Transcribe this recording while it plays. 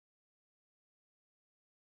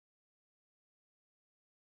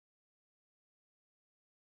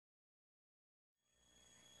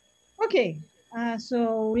Okay,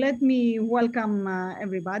 so let me welcome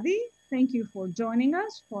everybody. Thank you for joining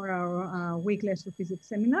us for our weekly astrophysics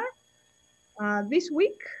seminar. This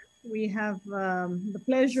week, we have the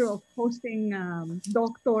pleasure of hosting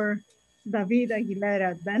Dr. David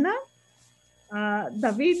Aguilera Dena.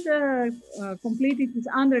 David completed his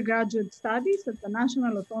undergraduate studies at the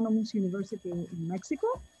National Autonomous University in Mexico,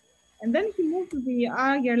 and then he moved to the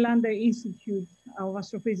Aguilera Institute of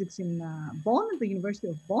Astrophysics in Bonn, the University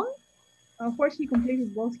of Bonn. Of course, he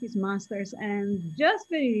completed both his master's and just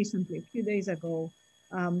very recently, a few days ago,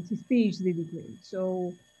 his PhD degree.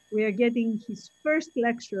 So we are getting his first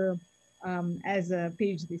lecture as a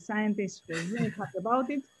PhD scientist. We're very happy about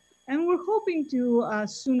it. And we're hoping to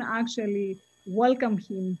soon actually welcome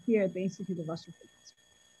him here at the Institute of Astrophysics.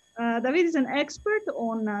 David is an expert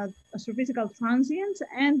on astrophysical transients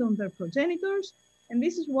and on their progenitors. And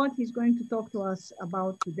this is what he's going to talk to us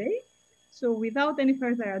about today. So without any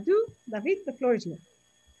further ado, David, the floor is yours.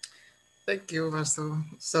 Thank you, Vasu.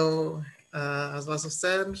 So as Vasu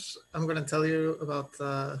said, I'm going to tell you about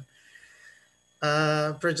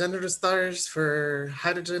progenitor stars for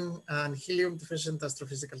hydrogen and helium deficient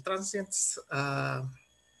astrophysical transients.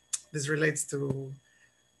 This relates to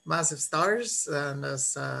massive stars. And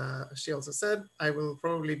as she also said, I will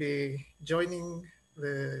probably be joining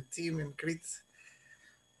the team in Crete,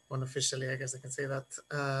 unofficially, I guess I can say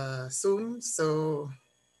that, soon. So,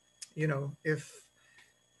 you know, if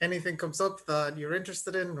anything comes up that you're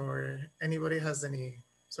interested in, or anybody has any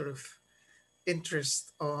sort of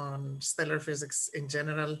interest on stellar physics in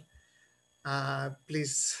general,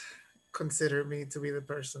 please consider me to be the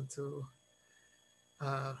person to,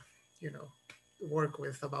 you know, work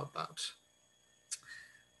with about that.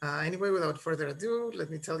 Anyway, without further ado, let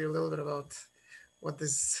me tell you a little bit about what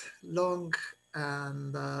this long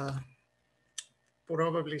and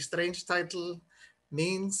probably strange title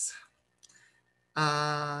means.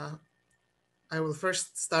 I will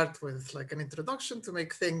first start with like an introduction to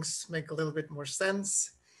make things make a little bit more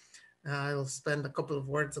sense. I will spend a couple of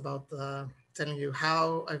words about telling you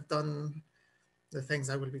how I've done the things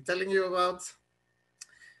I will be telling you about.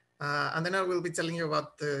 And then I will be telling you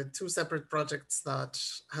about the two separate projects that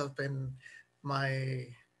have been my,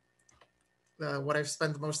 what I've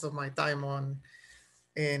spent most of my time on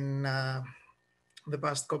in the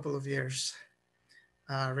past couple of years,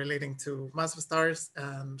 relating to massive stars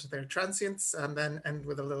and their transients, and then end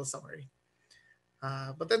with a little summary.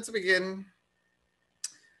 But then to begin,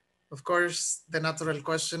 of course, the natural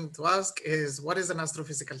question to ask is, what is an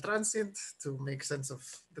astrophysical transient, to make sense of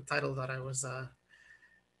the title that I was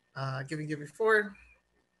giving you before.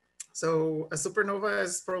 So a supernova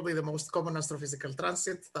is probably the most common astrophysical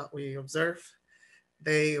transient that we observe.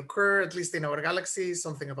 They occur, at least in our galaxy,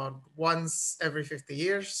 something about once every 50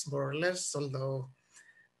 years, more or less, although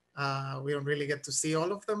we don't really get to see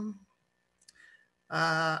all of them.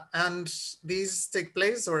 And these take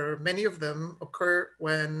place, or many of them occur,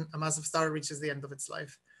 when a massive star reaches the end of its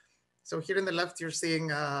life. So here in the left, you're seeing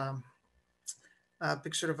a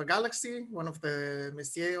picture of a galaxy, one of the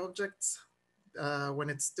Messier objects, when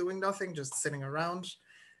it's doing nothing, just sitting around,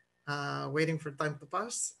 waiting for time to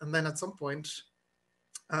pass. And then at some point,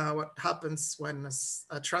 what happens when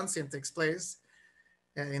a transient takes place,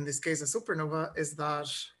 in this case, a supernova, is that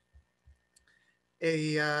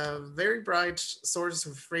a very bright source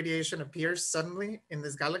of radiation appears suddenly in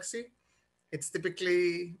this galaxy. It's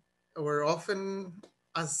typically, or often,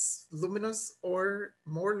 as luminous or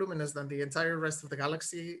more luminous than the entire rest of the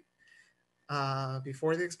galaxy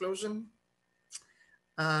before the explosion.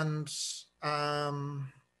 And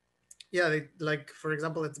yeah, like, for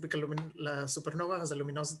example, a typical supernova has a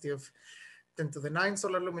luminosity of 10 to the 9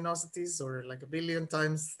 solar luminosities, or like 1 billion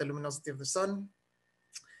times the luminosity of the sun.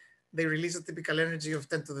 They release a typical energy of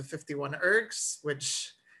 10 to the 51 ergs,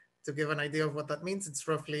 which, to give an idea of what that means, it's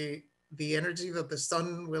roughly the energy that the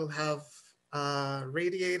sun will have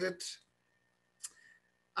radiated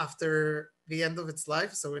after the end of its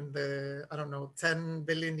life. So in the, I don't know, 10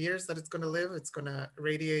 billion years that it's going to live, it's going to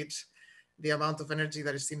radiate the amount of energy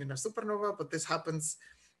that is seen in a supernova, but this happens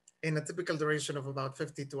in a typical duration of about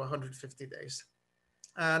 50 to 150 days.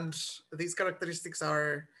 And these characteristics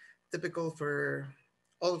are typical for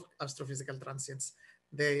all astrophysical transients.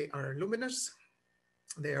 They are luminous,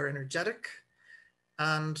 they are energetic,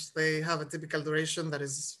 and they have a typical duration that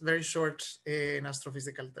is very short in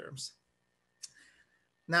astrophysical terms.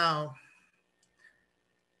 Now,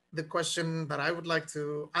 the question that I would like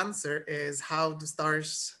to answer is, how do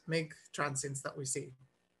stars make transients that we see?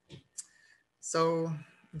 So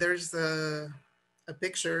there's a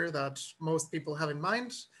picture that most people have in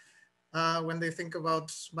mind when they think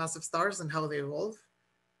about massive stars and how they evolve.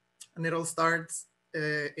 And it all starts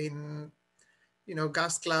in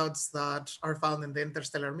gas clouds that are found in the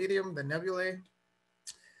interstellar medium, the nebulae.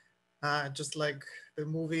 Just like the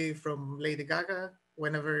movie from Lady Gaga,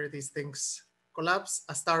 whenever these things collapse,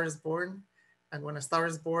 a star is born. And when a star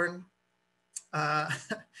is born, uh,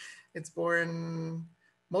 it's born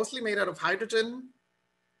mostly made out of hydrogen.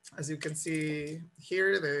 As you can see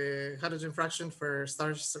here, the hydrogen fraction for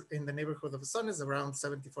stars in the neighborhood of the sun is around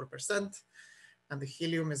 74%, and the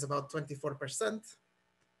helium is about 24%.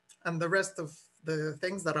 And the rest of the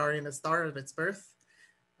things that are in a star at its birth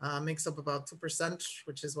makes up about 2%,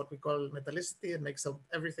 which is what we call metallicity. It makes up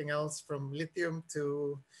everything else from lithium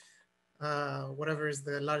to whatever is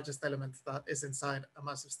the largest element that is inside a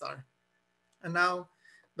massive star. And now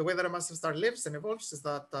the way that a massive star lives and evolves is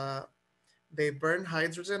that they burn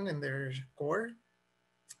hydrogen in their core,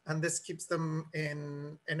 and this keeps them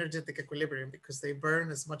in energetic equilibrium because they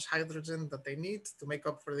burn as much hydrogen that they need to make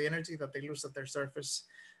up for the energy that they lose at their surface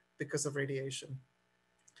because of radiation.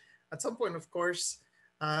 At some point, of course,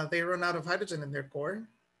 they run out of hydrogen in their core,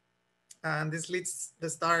 and this leads the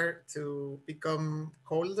star to become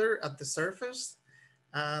colder at the surface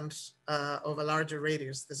and of a larger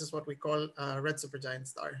radius. This is what we call a red supergiant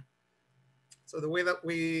star. So the way that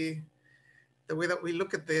we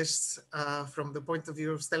look at this from the point of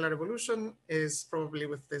view of stellar evolution is probably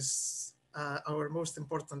with this, our most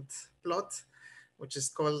important plot, which is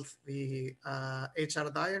called the HR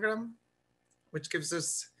diagram, which gives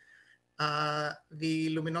us the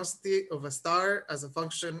luminosity of a star as a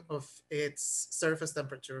function of its surface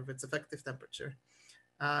temperature, of its effective temperature.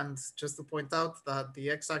 And just to point out that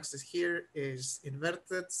the x-axis here is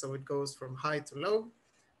inverted, so it goes from high to low,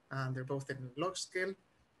 and they're both in log scale.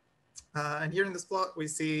 And here in this plot, we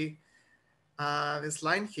see this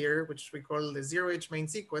line here, which we call the 0H main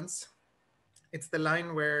sequence. It's the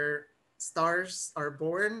line where stars are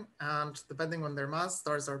born, and depending on their mass,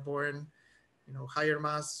 stars are born, higher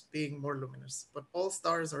mass being more luminous. But all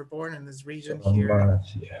stars are born in this region here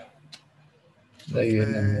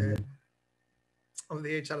of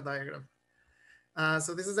the HR diagram.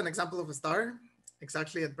 So this is an example of a star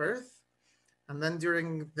exactly at birth. And then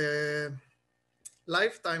during the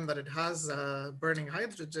lifetime that it has burning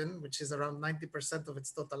hydrogen, which is around 90% of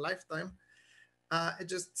its total lifetime, it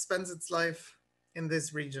just spends its life in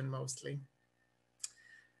this region mostly.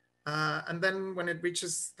 And then when it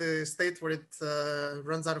reaches the state where it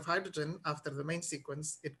runs out of hydrogen after the main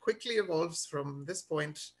sequence, it quickly evolves from this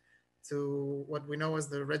point to what we know as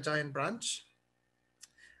the red giant branch.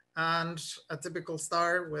 And a typical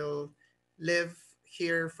star will live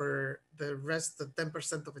here for the rest of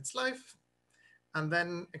 10% of its life, and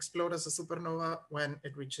then explode as a supernova when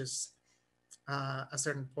it reaches a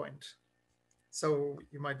certain point. So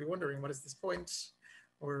you might be wondering, what is this point?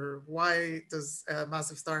 Or why does a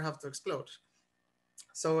massive star have to explode?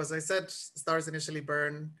 So as I said, stars initially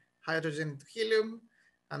burn hydrogen into helium,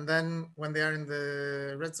 and then when they are in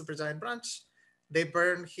the red supergiant branch, they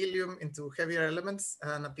burn helium into heavier elements,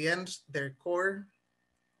 and at the end, their core,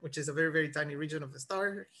 which is a very, very tiny region of the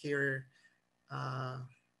star, here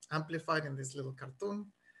amplified in this little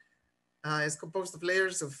cartoon, is composed of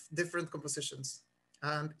layers of different compositions.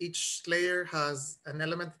 And each layer has an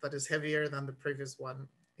element that is heavier than the previous one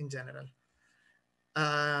in general.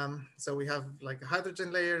 So we have like a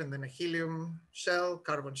hydrogen layer, and then a helium shell,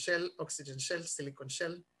 carbon shell, oxygen shell, silicon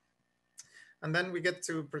shell. And then we get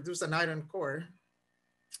to produce an iron core.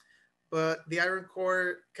 But the iron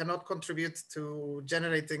core cannot contribute to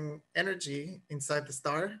generating energy inside the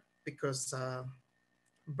star because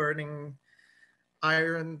burning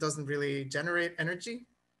iron doesn't really generate energy.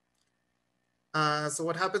 So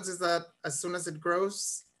what happens is that as soon as it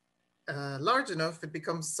grows large enough, it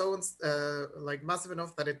becomes so like massive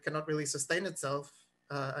enough that it cannot really sustain itself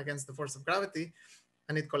against the force of gravity,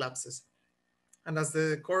 and it collapses. And as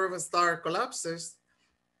the core of a star collapses,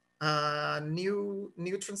 a new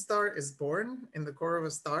neutron star is born in the core of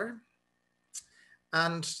a star.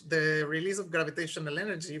 And the release of gravitational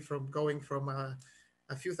energy from going from a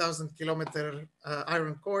few thousand kilometer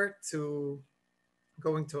iron core to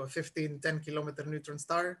going to a 10 kilometer neutron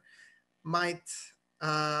star might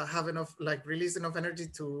have enough, like release enough energy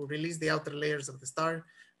to release the outer layers of the star,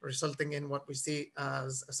 resulting in what we see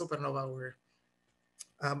as a supernova or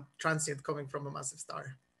transient coming from a massive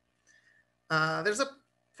star. There's a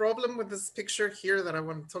problem with this picture here that I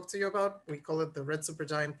want to talk to you about. We call it the red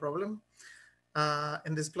supergiant problem.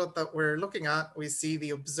 In this plot that we're looking at, we see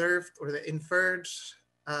the observed or the inferred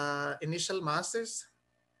initial masses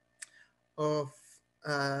of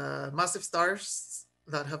massive stars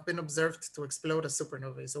that have been observed to explode as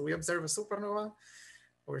supernovae. So we observe a supernova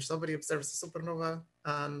or somebody observes a supernova,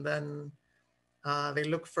 and then they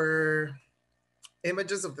look for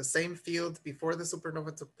images of the same field before the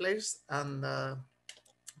supernova took place and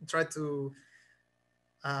try to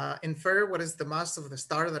infer what is the mass of the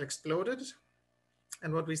star that exploded.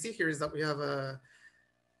 And what we see here is that we have a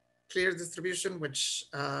clear distribution, which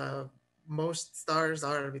most stars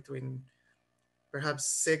are between perhaps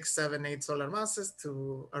 6, 7, 8 solar masses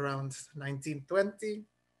to around 19, 20.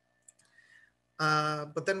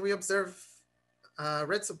 But then we observe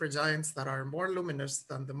red supergiants that are more luminous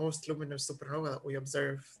than the most luminous supernova that we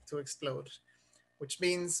observe to explode, which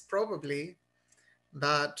means probably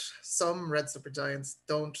that some red supergiants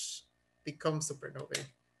don't become supernovae.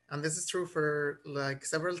 And this is true for like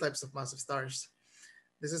several types of massive stars.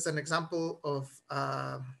 This is an example of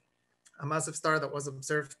a massive star that was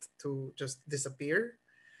observed to just disappear,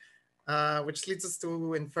 which leads us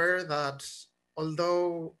to infer that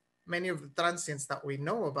although many of the transients that we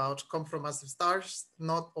know about come from massive stars,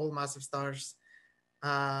 not all massive stars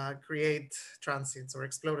create transients or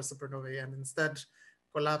explode a supernovae, and instead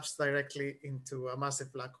collapse directly into a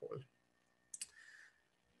massive black hole.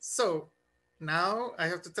 So now I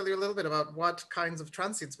have to tell you a little bit about what kinds of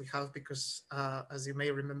transients we have, because as you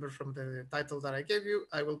may remember from the title that I gave you,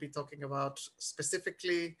 I will be talking about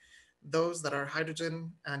specifically those that are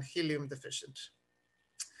hydrogen and helium deficient.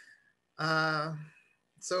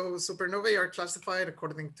 So supernovae are classified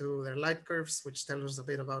according to their light curves, which tell us a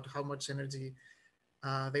bit about how much energy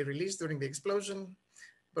they release during the explosion,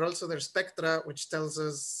 but also their spectra, which tells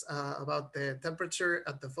us about the temperature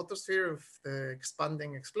at the photosphere of the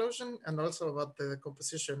expanding explosion, and also about the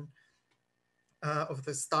composition of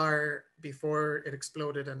the star before it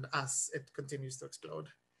exploded and as it continues to explode.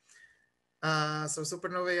 So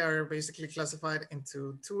supernovae are basically classified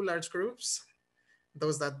into two large groups: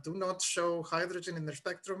 those that do not show hydrogen in their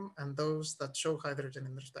spectrum and those that show hydrogen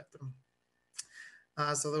in their spectrum.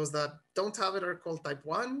 So those that don't have it are called type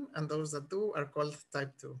 1, and those that do are called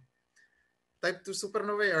type 2. Type 2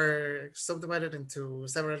 supernovae are subdivided into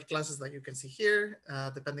several classes that you can see here,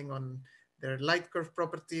 depending on their light curve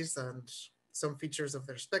properties and some features of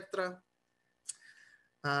their spectra.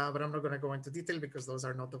 But I'm not going to go into detail because those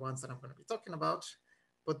are not the ones that I'm going to be talking about.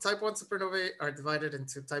 But type 1 supernovae are divided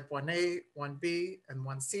into type 1a, 1b, and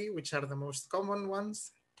 1c, which are the most common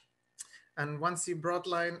ones, and 1c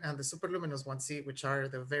broadline and the superluminous 1c, which are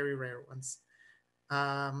the very rare ones.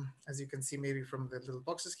 As you can see maybe from the little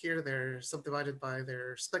boxes here, they're subdivided by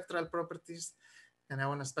their spectral properties. And I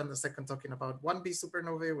want to spend a second talking about 1b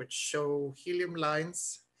supernovae, which show helium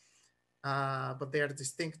lines, but they are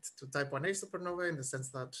distinct to type 1a supernovae in the sense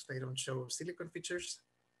that they don't show silicon features.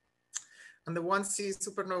 And the 1c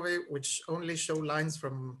supernovae, which only show lines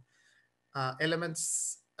from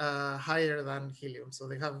elements higher than helium. So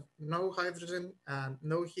they have no hydrogen and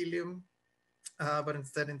no helium, but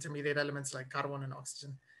instead intermediate elements like carbon and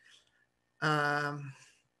oxygen.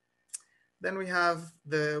 Then we have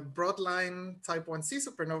the broadline type 1c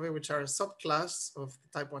supernovae, which are a subclass of the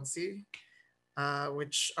type 1c,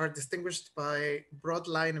 which are distinguished by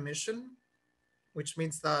broadline emission, which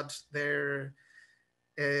means that they're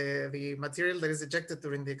the material that is ejected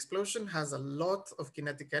during the explosion has a lot of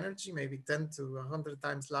kinetic energy, maybe 10 to 100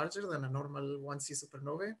 times larger than a normal 1c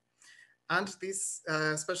supernovae. And these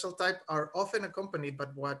special type are often accompanied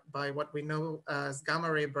by what we know as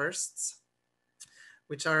gamma ray bursts,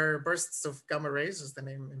 which are bursts of gamma rays, as the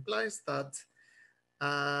name implies, that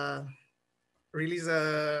release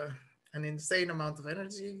an insane amount of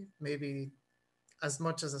energy, maybe as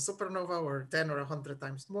much as a supernova or 10 or 100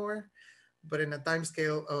 times more, but in a time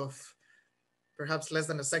scale of perhaps less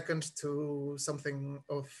than a second to something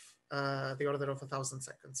of the order of 1,000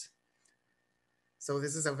 seconds. So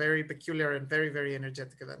this is a very peculiar and very, very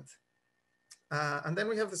energetic event. And then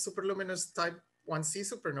we have the superluminous type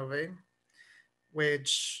 1c supernovae,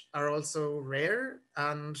 which are also rare,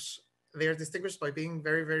 and they are distinguished by being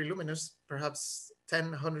very, very luminous, perhaps 10,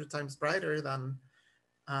 100 times brighter than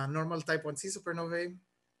normal type 1c supernovae.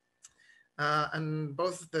 And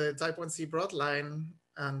both the type 1c broadline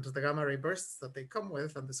and the gamma ray bursts that they come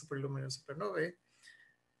with and the superluminous supernovae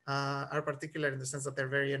are particular in the sense that they're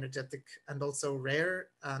very energetic and also rare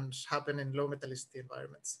and happen in low metallicity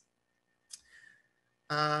environments.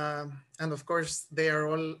 And of course, they are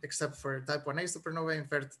all, except for type 1a supernovae,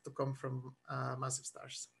 inferred to come from massive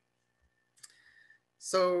stars.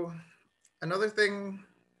 So another thing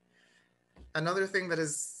that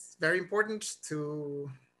is very important to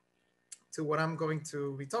what I'm going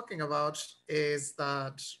to be talking about is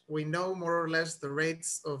that we know more or less the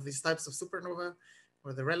rates of these types of supernova,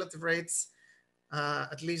 or the relative rates.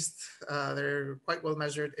 At least they're quite well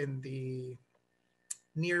measured in the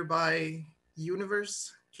nearby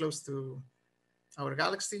universe close to our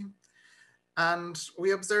galaxy. And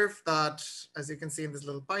we observe that, as you can see in this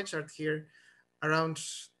little pie chart here, around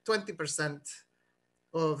 20%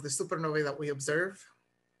 of the supernovae that we observe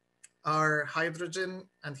are hydrogen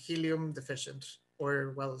and helium deficient,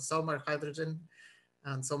 or well, some are hydrogen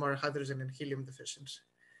and some are hydrogen and helium deficient.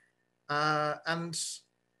 And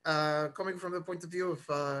coming from the point of view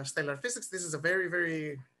of stellar physics, this is a very,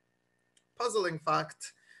 very puzzling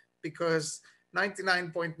fact, because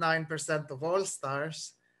 99.9% of all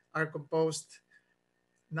stars are composed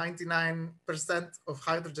 99% of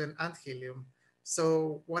hydrogen and helium.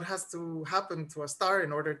 So what has to happen to a star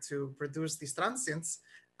in order to produce these transients?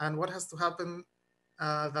 And what has to happen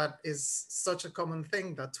that is such a common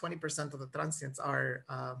thing that 20% of the transients are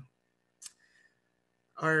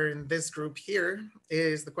in this group here,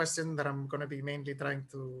 is the question that I'm going to be mainly trying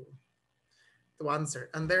to answer.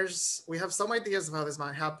 And we have some ideas of how this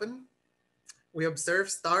might happen. We observe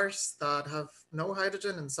stars that have no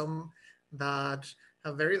hydrogen and some that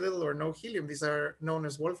have very little or no helium. These are known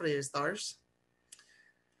as Wolf-Rayet stars.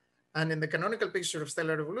 And in the canonical picture of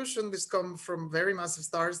stellar evolution, these come from very massive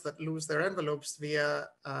stars that lose their envelopes via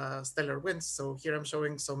stellar winds. So here I'm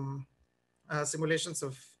showing some simulations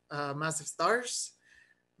of massive stars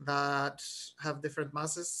that have different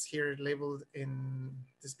masses, here labeled in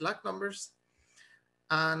these black numbers.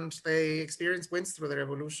 And they experience winds through their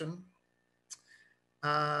evolution.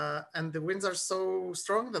 And the winds are so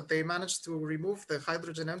strong that they manage to remove the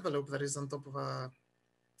hydrogen envelope that is on top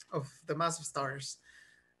of the massive stars,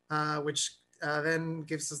 which then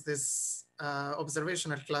gives us this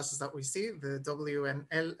observational classes that we see, the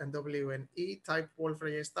WNL and WNE type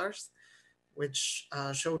Wolf-Rayet stars, which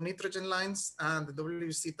show nitrogen lines, and the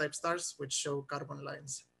WC type stars, which show carbon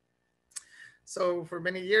lines. So for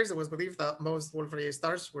many years, it was believed that most Wolf-Rayet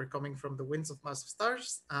stars were coming from the winds of massive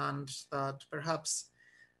stars, and that perhaps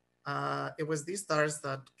it was these stars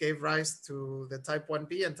that gave rise to the type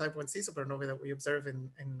 1b and type 1c supernovae that we observe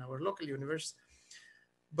in our local universe.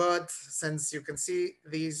 But since you can see,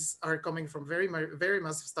 these are coming from very, very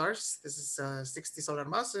massive stars. This is 60 solar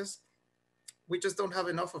masses. We just don't have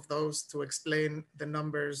enough of those to explain the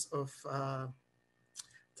numbers of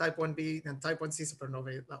type 1b and type 1c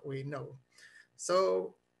supernovae that we know.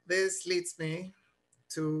 So this leads me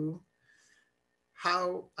to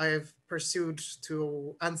how I've pursued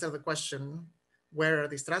to answer the question, where are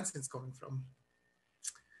these transients coming from?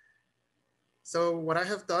 So what I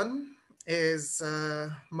have done is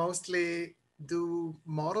mostly do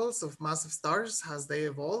models of massive stars as they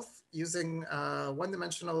evolve using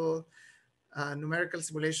one-dimensional numerical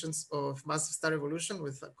simulations of massive star evolution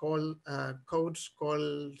with a code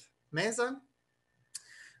called MESA,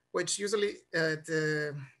 which usually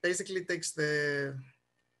basically takes the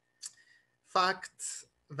fact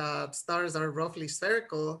that stars are roughly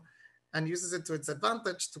spherical and uses it to its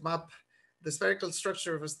advantage to map the spherical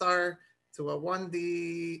structure of a star to a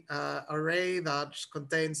 1D array that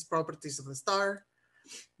contains properties of the star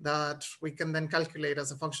that we can then calculate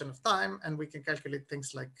as a function of time. And we can calculate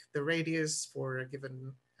things like the radius for a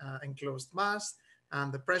given enclosed mass,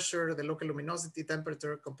 and the pressure, the local luminosity,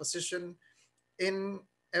 temperature, composition in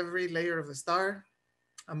every layer of the star,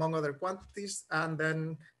 among other quantities, and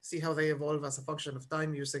then see how they evolve as a function of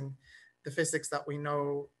time using the physics that we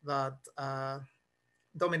know that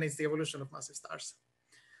dominates the evolution of massive stars.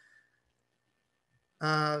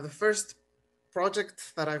 The first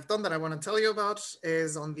project that I've done that I want to tell you about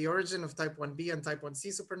is on the origin of type 1b and type 1c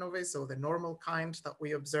supernovae, so the normal kind that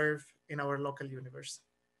we observe in our local universe.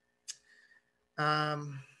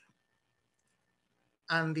 And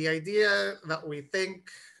the idea that we think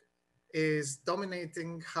is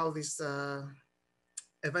dominating how these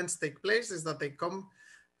events take place is that they come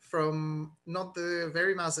from not the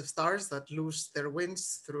very massive stars that lose their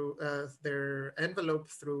winds through their envelope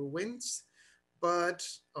through winds, but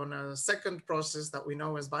on a second process that we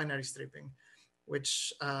know as binary stripping,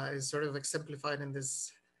 which is sort of exemplified in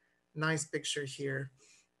this nice picture here.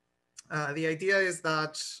 The idea is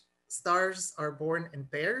that stars are born in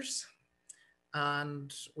pairs.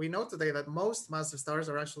 And we know today that most massive stars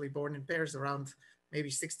are actually born in pairs, around maybe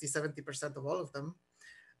 60, 70% of all of them.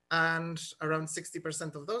 And around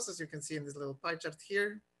 60% of those, as you can see in this little pie chart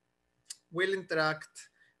here, will interact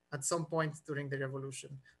at some point during their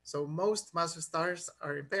evolution. So most massive stars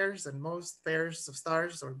are in pairs, and most pairs of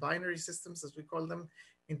stars, or binary systems as we call them,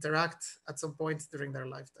 interact at some point during their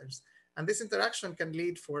lifetimes. And this interaction can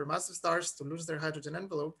lead for massive stars to lose their hydrogen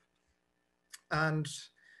envelope, and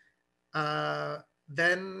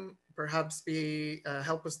then perhaps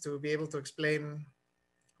help us to be able to explain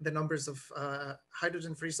the numbers of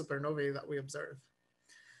hydrogen-free supernovae that we observe.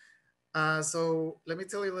 So let me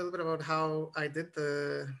tell you a little bit about how I did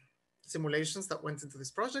the simulations that went into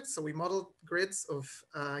this project. So we modeled grids of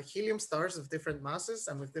helium stars of different masses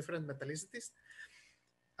and with different metallicities,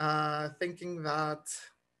 thinking that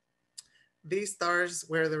these stars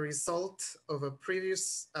were the result of a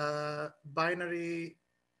previous binary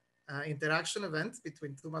interaction event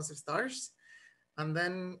between two massive stars, and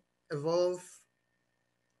then evolve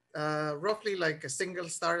roughly like a single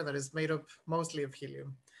star that is made up mostly of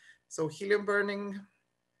helium. So helium burning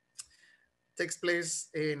takes place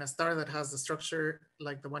in a star that has a structure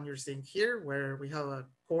like the one you're seeing here, where we have a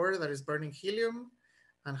core that is burning helium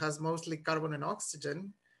and has mostly carbon and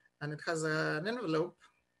oxygen, and it has an envelope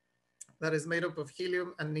that is made up of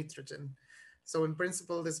helium and nitrogen. So in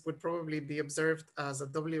principle, this would probably be observed as a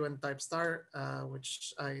WN type star,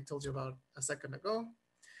 which I told you about a second ago.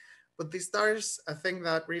 But these stars, a thing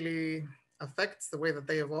that really affects the way that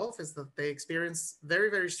they evolve is that they experience very,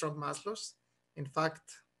 very strong mass loss. In fact,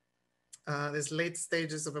 these late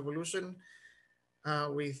stages of evolution,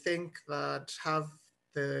 we think that have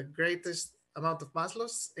the greatest amount of mass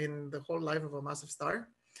loss in the whole life of a massive star.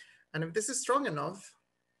 And if this is strong enough,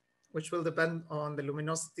 which will depend on the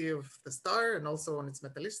luminosity of the star and also on its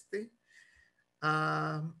metallicity,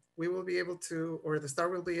 we will be able to, or the star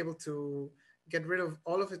will be able to get rid of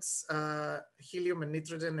all of its helium and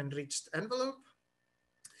nitrogen enriched envelope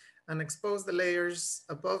and expose the layers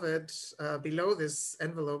above it, below this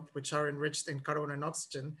envelope, which are enriched in carbon and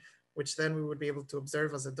oxygen, which then we would be able to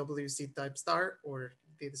observe as a WC type star, or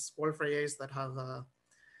these Wolf-Rayets that have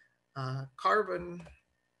carbon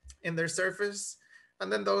in their surface.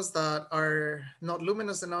 And then those that are not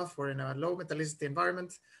luminous enough or in a low metallicity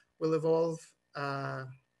environment will evolve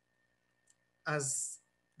as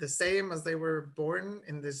the same as they were born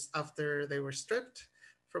in this after they were stripped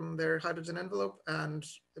from their hydrogen envelope, and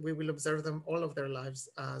we will observe them all of their lives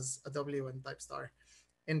as a WN type star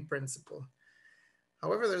in principle.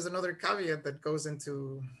 However, there's another caveat that goes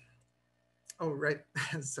into, oh, right,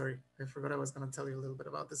 sorry, I forgot I was gonna tell you a little bit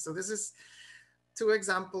about this. So this is two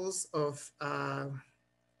examples of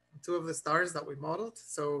two of the stars that we modeled.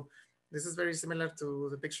 So this is very similar to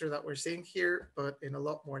the picture that we're seeing here, but in a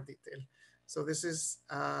lot more detail. So this is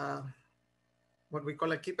what we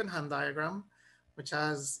call a Kippenham diagram, which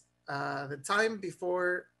has the time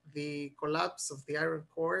before the collapse of the iron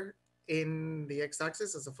core in the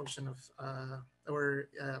x-axis as a function of,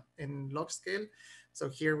 in log scale. So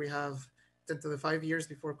here we have 10 to the 5 years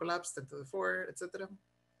before collapse, 10 to the 4, etc.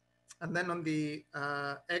 And then on the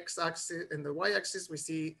x-axis, in the y-axis, we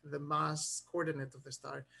see the mass coordinate of the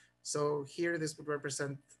star. So here, this would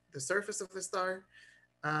represent the surface of the star,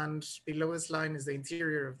 and below this line is the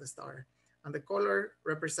interior of the star. And the color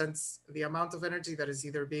represents the amount of energy that is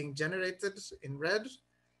either being generated in red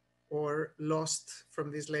or lost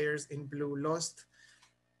from these layers in blue, lost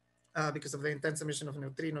because of the intense emission of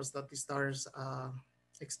neutrinos that these stars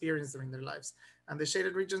experience during their lives. And the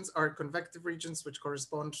shaded regions are convective regions, which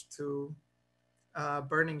correspond to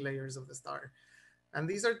burning layers of the star. And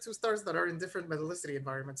these are two stars that are in different metallicity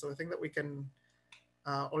environments. So the thing that we can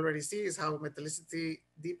already see is how metallicity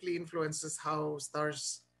deeply influences how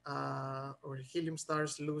stars or helium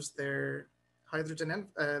stars lose their hydrogen,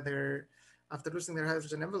 after losing their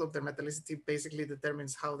hydrogen envelope, their metallicity basically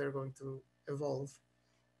determines how they're going to evolve.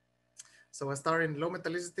 So a star in low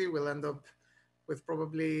metallicity will end up with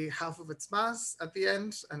probably half of its mass at the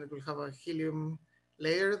end, and it will have a helium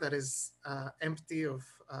layer that is empty of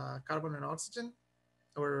carbon and oxygen,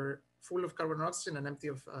 or full of carbon and oxygen and empty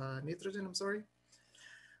of nitrogen, I'm sorry.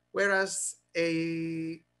 Whereas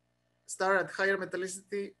a star at higher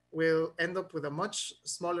metallicity will end up with a much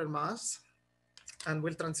smaller mass and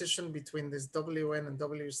will transition between this WN and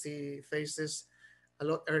WC phases a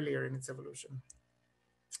lot earlier in its evolution.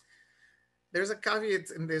 There's a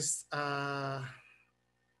caveat in this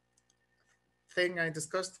thing I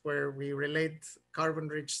discussed where we relate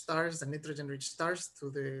carbon-rich stars and nitrogen-rich stars to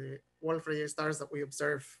the Wolf-Rayet stars that we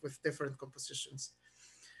observe with different compositions.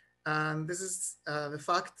 And this is the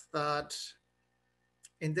fact that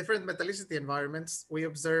in different metallicity environments, we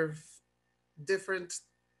observe different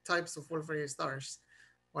types of Wolf-Rayet stars.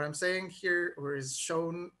 What I'm saying here, or is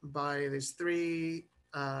shown by these three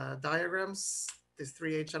diagrams, these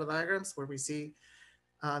three HR diagrams, where we see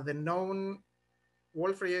the known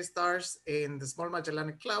Wolf-Rayet stars in the Small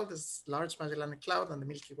Magellanic Cloud, this Large Magellanic Cloud, and the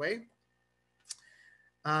Milky Way.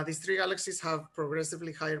 These three galaxies have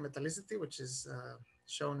progressively higher metallicity, which is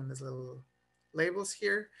shown in these little labels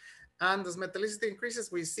here. And as metallicity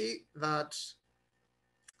increases, we see that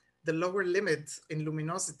the lower limit in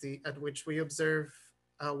luminosity at which we observe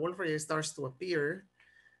Wolf-Rayet stars to appear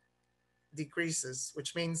decreases,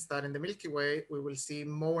 which means that in the Milky Way, we will see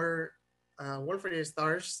more Wolf-Rayet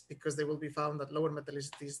stars because they will be found at lower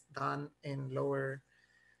metallicities than in lower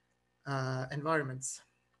environments.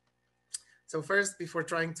 So first, before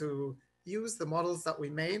trying to use the models that we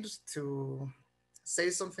made to say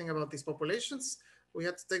something about these populations, we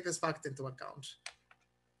had to take this fact into account.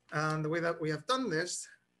 And the way that we have done this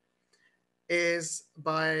is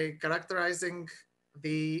by characterizing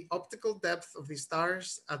the optical depth of the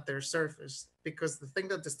stars at their surface, because the thing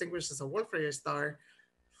that distinguishes a Wolf-Rayet star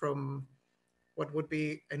from what would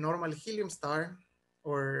be a normal helium star,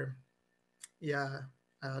 or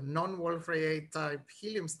a non-Wolf-Rayet type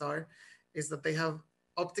helium star, is that they have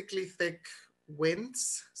optically thick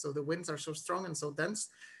winds. So the winds are so strong and so dense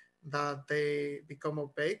that they become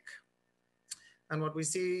opaque. And what we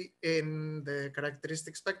see in the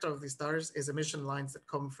characteristic spectra of these stars is emission lines that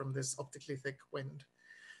come from this optically thick wind.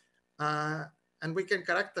 And we can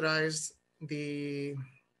characterize the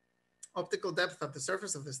optical depth at the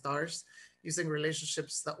surface of the stars using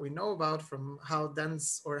relationships that we know about from how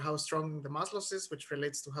dense or how strong the mass loss is, which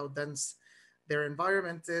relates to how dense their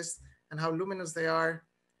environment is, and how luminous they are,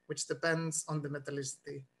 which depends on the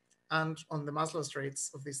metallicity and on the mass loss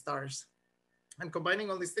rates of these stars. And combining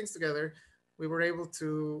all these things together, we were able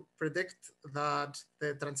to predict that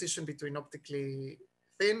the transition between optically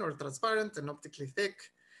thin or transparent and optically thick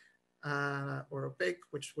or opaque,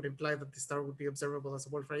 which would imply that the star would be observable as a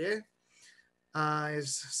Wolf-Rayet,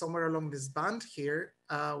 is somewhere along this band here,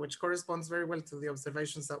 which corresponds very well to the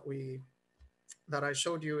observations that I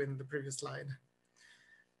showed you in the previous slide.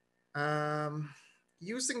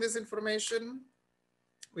 Using this information,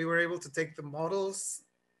 we were able to take the models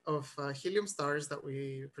of helium stars that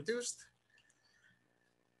we produced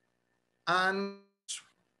and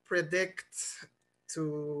predict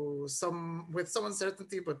with some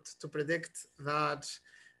uncertainty, but to predict that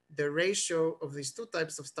the ratio of these two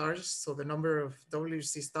types of stars, so the number of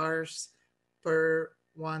WC stars per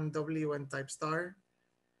one WN type star,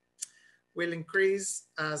 will increase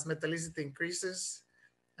as metallicity increases,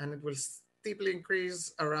 and it will steeply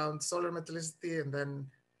increase around solar metallicity and then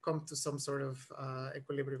come to some sort of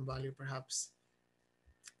equilibrium value, perhaps,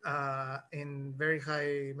 in very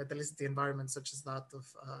high metallicity environments, such as that of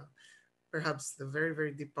perhaps the very,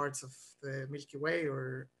 very deep parts of the Milky Way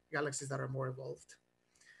or galaxies that are more evolved.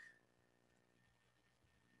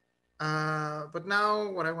 But now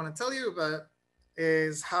what I want to tell you about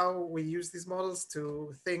is how we use these models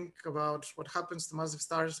to think about what happens to massive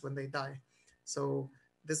stars when they die. So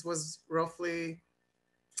this was roughly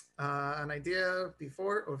an idea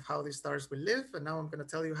before of how these stars will live, and now I'm going to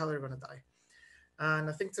tell you how they're going to die. And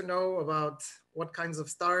a thing to know about what kinds of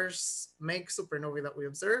stars make supernovae that we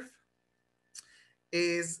observe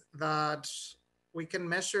is that we can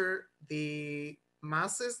measure the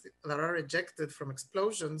masses that are ejected from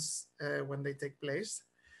explosions when they take place,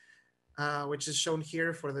 which is shown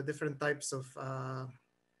here for the different types of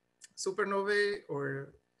supernovae,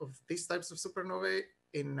 or of these types of supernovae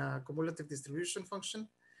in cumulative distribution function.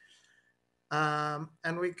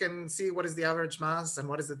 And we can see what is the average mass and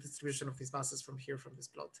what is the distribution of these masses from here, from this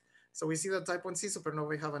plot. So we see that type 1c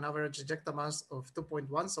supernovae have an average ejecta mass of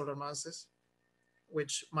 2.1 solar masses,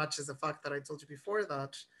 which matches the fact that I told you before,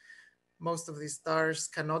 that most of these stars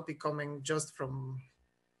cannot be coming just from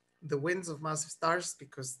the winds of massive stars,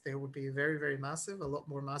 because they would be very, very massive, a lot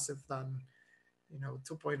more massive than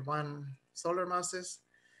 2.1 solar masses.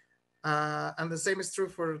 And the same is true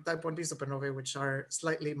for type 1b supernovae, which are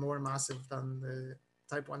slightly more massive than the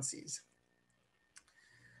type 1cs.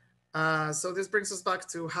 So this brings us back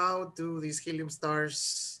to how do these helium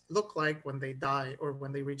stars look like when they die or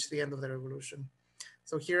when they reach the end of their evolution.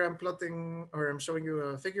 So here I'm plotting, or I'm showing you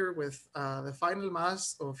a figure with the final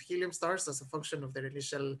mass of helium stars as a function of their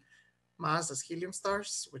initial mass as helium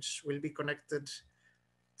stars, which will be connected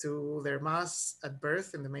to their mass at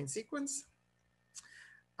birth in the main sequence.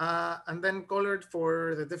 And then colored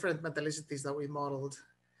for the different metallicities that we modeled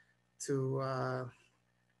to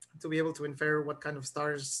be able to infer what kind of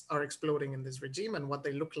stars are exploding in this regime and what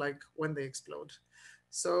they look like when they explode.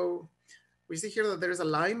 So we see here that there is a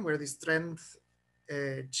line where this trend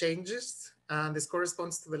changes, and this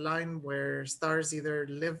corresponds to the line where stars either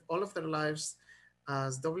live all of their lives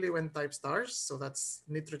as WN type stars, so that's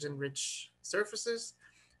nitrogen rich surfaces,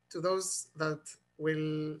 to those that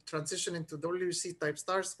will transition into WC type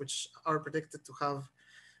stars, which are predicted to have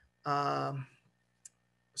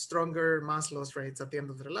stronger mass loss rates at the end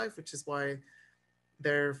of their life, which is why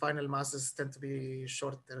their final masses tend to be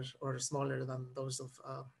shorter or smaller than those of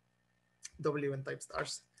WN type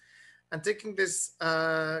stars. And taking this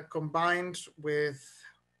combined with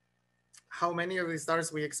how many of these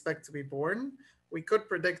stars we expect to be born, we could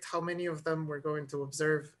predict how many of them we're going to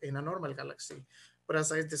observe in a normal galaxy. But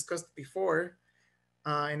as I discussed before,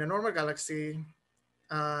 in a normal galaxy,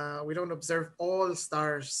 we don't observe all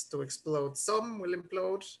stars to explode. Some will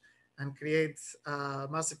implode and create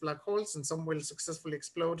massive black holes, and some will successfully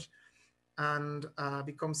explode and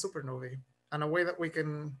become supernovae. And a way that we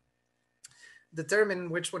can determine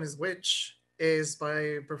which one is which is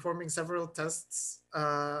by performing several tests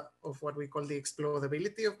of what we call the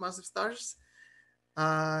explodability of massive stars.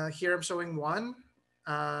 Here I'm showing one,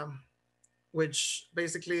 which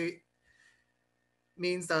basically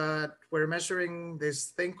means that we're measuring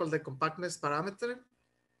this thing called the compactness parameter,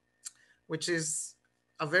 which is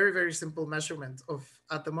a very, very simple measurement of,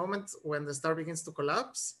 at the moment when the star begins to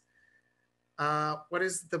collapse, what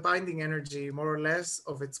is the binding energy, more or less,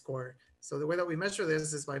 of its core. So the way that we measure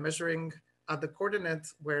this is by measuring at the coordinate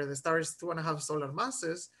where the star is 2.5 solar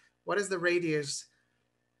masses, what is the radius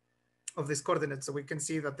of this coordinate? So we can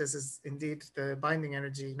see that this is indeed the binding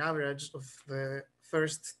energy in average of the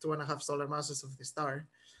first 2.5 solar masses of the star.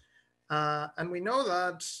 And we know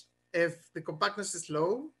that if the compactness is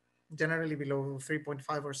low, generally below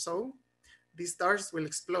 3.5 or so, these stars will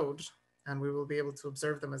explode and we will be able to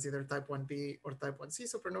observe them as either type 1b or type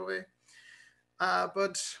 1c supernovae.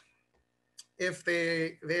 But if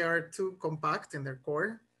they are too compact in their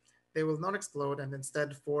core, they will not explode and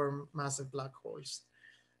instead form massive black holes.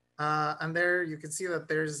 And there you can see that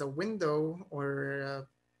there's a window or a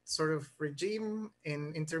sort of regime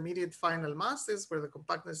in intermediate final masses where the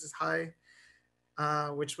compactness is high,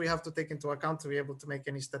 which we have to take into account to be able to make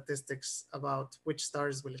any statistics about which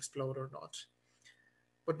stars will explode or not.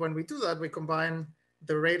 But when we do that, we combine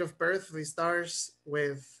the rate of birth of these stars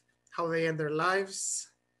with how they end their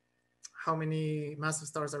lives, how many massive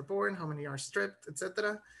stars are born, how many are stripped,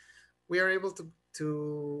 etc. We are able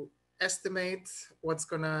to estimate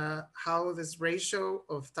how this ratio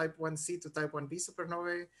of type 1c to type 1b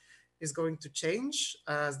supernovae is going to change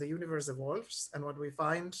as the universe evolves. And what we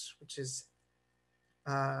find, which is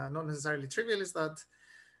not necessarily trivial, is that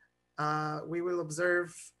we will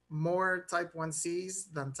observe more type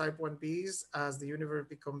 1Cs than type 1Bs as the universe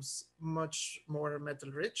becomes much more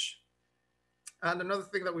metal rich. And another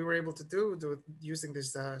thing that we were able to do using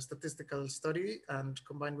this statistical study and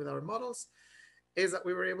combined with our models is that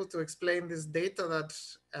we were able to explain this data that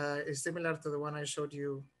is similar to the one I showed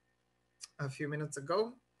you a few minutes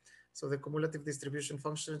ago. So the cumulative distribution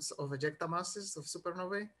functions of ejecta masses of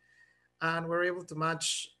supernovae. And we're able to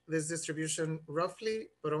match this distribution roughly,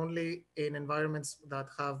 but only in environments that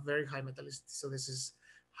have very high metallicity. So this is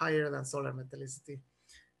higher than solar metallicity,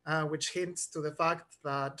 which hints to the fact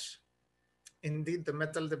that indeed the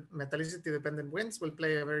metallicity dependent winds will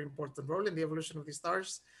play a very important role in the evolution of these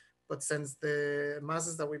stars. But since the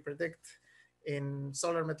masses that we predict in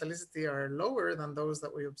solar metallicity are lower than those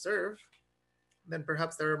that we observe, then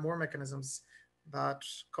perhaps there are more mechanisms that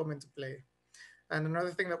come into play. And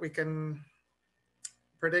another thing that we can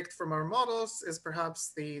predict from our models is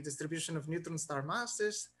perhaps the distribution of neutron star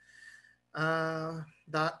masses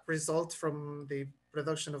that result from the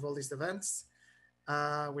production of all these events,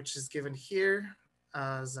 which is given here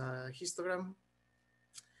as a histogram.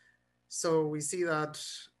 So we see that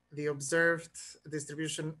the observed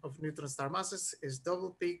distribution of neutron star masses is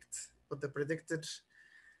double peaked, but the predicted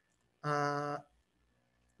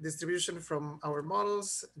distribution from our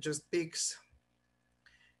models just peaks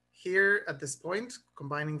here at this point,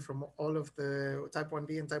 combining from all of the type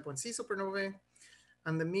 1b and type 1c supernovae.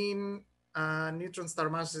 And the mean neutron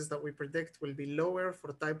star masses that we predict will be lower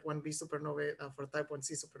for type 1b supernovae than for type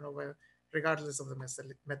 1c supernovae, regardless of the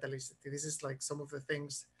metallicity. This is like some of the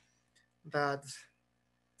things that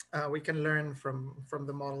we can learn from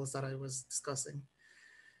the models that I was discussing.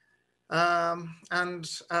 And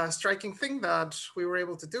a striking thing that we were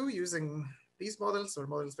able to do using these models, or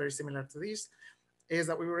models very similar to these, is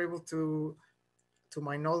that we were able to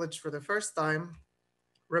my knowledge for the first time,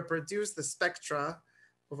 reproduce the spectra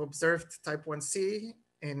of observed type 1c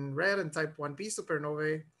in red and type 1b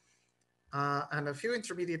supernovae, and a few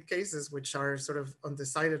intermediate cases which are sort of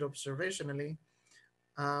undecided observationally,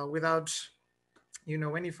 without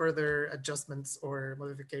any further adjustments or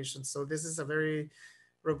modifications. So this is a very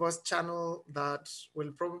robust channel that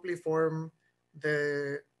will probably form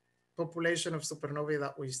the population of supernovae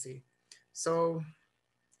that we see. So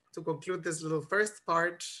to conclude this little first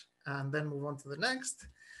part and then move on to the next,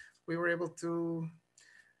 we were able to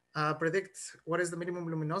predict what is the minimum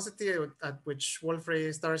luminosity at which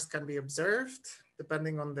Wolf-Rayet stars can be observed,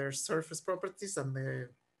 depending on their surface properties and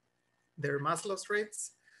their mass loss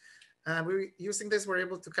rates. And using this, we're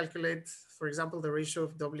able to calculate, for example, the ratio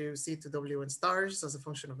of WC to W in stars as a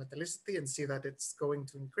function of metallicity and see that it's going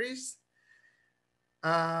to increase.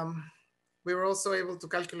 We were also able to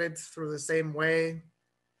calculate through the same way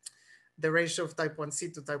the ratio of type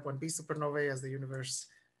 1c to type 1b supernovae as the universe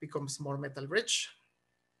becomes more metal rich.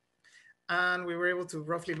 And we were able to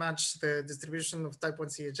roughly match the distribution of type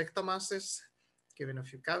 1c ejecta masses, given a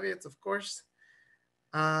few caveats, of course.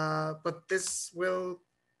 But this will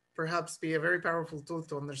perhaps be a very powerful tool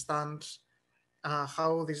to understand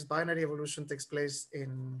how this binary evolution takes place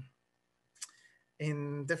in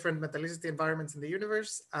different metallicity environments in the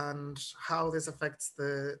universe and how this affects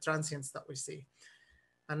the transients that we see.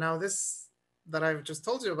 And now this that I've just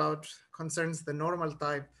told you about concerns the normal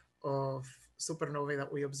type of supernovae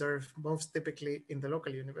that we observe most typically in the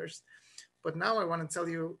local universe. But now I want to tell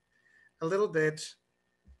you a little bit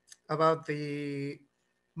about the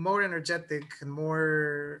more energetic and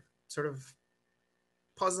more sort of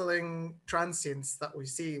puzzling transients that we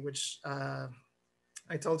see, which I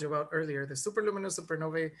told you about earlier, the superluminous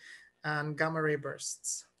supernovae and gamma ray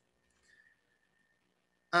bursts.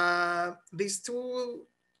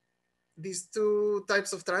 These two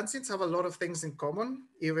types of transients have a lot of things in common,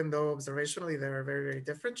 even though observationally they are very, very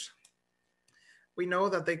different. We know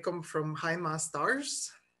that they come from high mass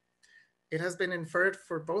stars. It has been inferred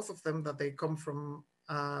for both of them that they come from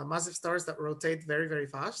massive stars that rotate very, very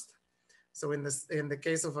fast. So in the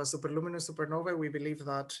case of a superluminous supernova, we believe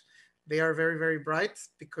that they are very, very bright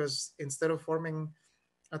because instead of forming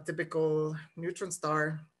a typical neutron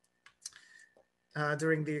star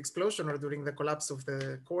during the explosion or during the collapse of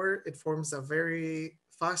the core, it forms a very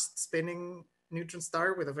fast spinning neutron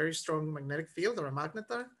star with a very strong magnetic field or a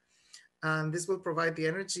magnetar. And this will provide the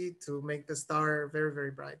energy to make the star very,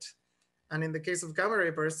 very bright. And in the case of gamma ray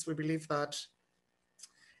bursts, we believe that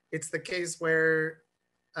it's the case where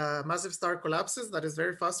a massive star collapses that is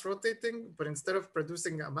very fast rotating, but instead of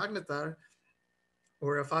producing a magnetar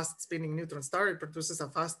or a fast spinning neutron star, it produces a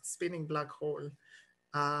fast spinning black hole.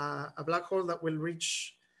 A black hole that will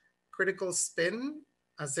reach critical spin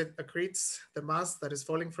as it accretes the mass that is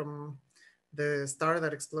falling from the star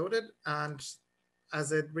that exploded. And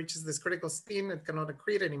as it reaches this critical spin, it cannot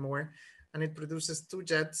accrete anymore. And it produces two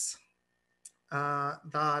jets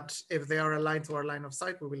that, if they are aligned to our line of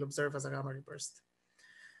sight, we will observe as a gamma ray burst.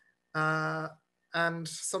 And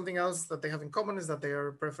something else that they have in common is that they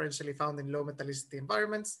are preferentially found in low metallicity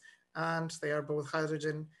environments, and they are both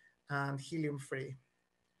hydrogen and helium free.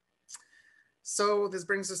 So this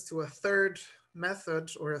brings us to a third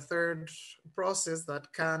method or a third process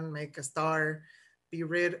that can make a star be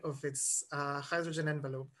rid of its hydrogen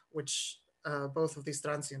envelope, which both of these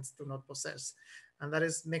transients do not possess, and that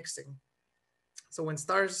is mixing. So when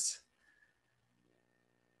stars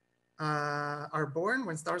are born,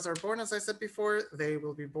 as I said before, they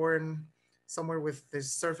will be born somewhere with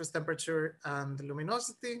this surface temperature and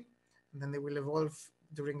luminosity, and then they will evolve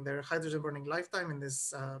during their hydrogen burning lifetime in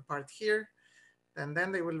this part here. And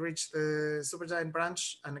then they will reach the supergiant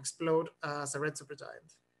branch and explode as a red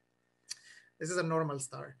supergiant. This is a normal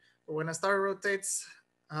star. But when a star rotates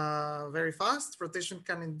very fast, rotation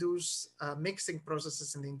can induce mixing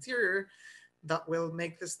processes in the interior that will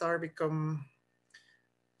make the star become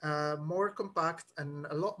more compact and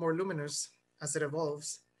a lot more luminous as it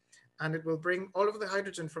evolves. And it will bring all of the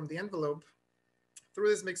hydrogen from the envelope through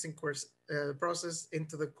this mixing process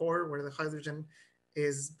into the core where the hydrogen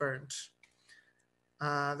is burnt.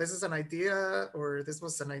 This is an idea, or this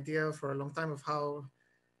was an idea for a long time of how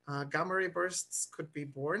gamma ray bursts could be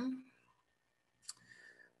born.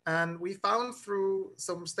 And we found through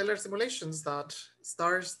some stellar simulations that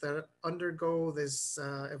stars that undergo this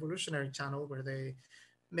evolutionary channel where they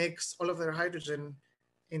mix all of their hydrogen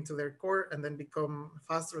into their core and then become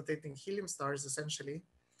fast rotating helium stars, essentially,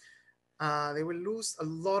 they will lose a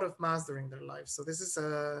lot of mass during their life. So this is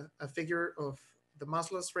a figure of the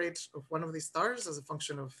mass loss rate of one of these stars as a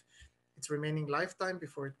function of its remaining lifetime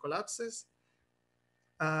before it collapses.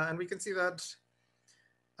 And we can see that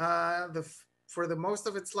for the most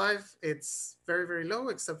of its life, it's very, very low,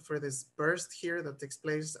 except for this burst here that takes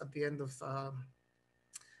place at the end of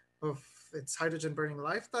its hydrogen burning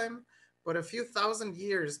lifetime. But a few thousand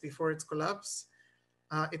years before its collapse,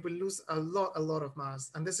 it will lose a lot of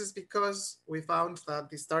mass. And this is because we found that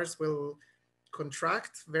the stars will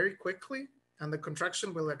contract very quickly, and the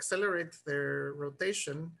contraction will accelerate their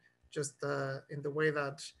rotation just in the way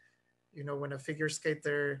that, you know, when a figure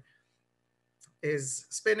skater is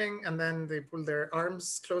spinning and then they pull their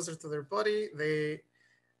arms closer to their body, they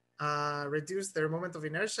reduce their moment of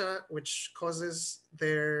inertia, which causes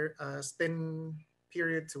their spin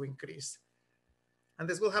period to increase. And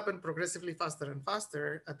this will happen progressively faster and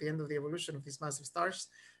faster at the end of the evolution of these massive stars,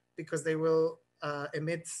 because they will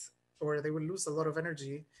emit, or they will lose a lot of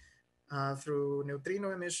energy through neutrino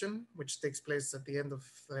emission, which takes place at the end of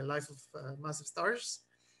the life of massive stars.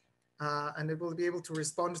 And it will be able to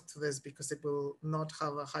respond to this because it will not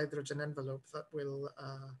have a hydrogen envelope that will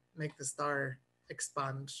make the star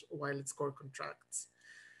expand while its core contracts.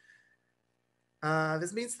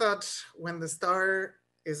 This means that when the star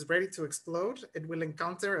is ready to explode, it will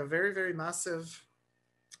encounter a very, very massive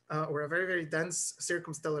or a very, very dense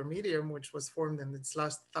circumstellar medium, which was formed in its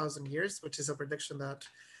last 1,000 years, which is a prediction that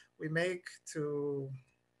we make to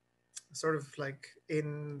sort of like,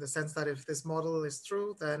 in the sense that if this model is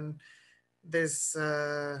true, then this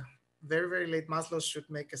very, very late mass loss should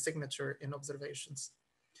make a signature in observations.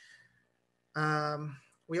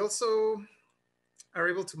 We also are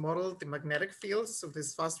able to model the magnetic fields of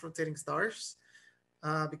these fast rotating stars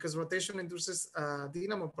because rotation induces a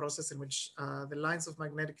dynamo process in which the lines of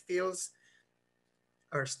magnetic fields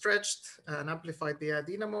are stretched and amplified via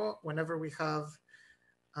dynamo whenever we have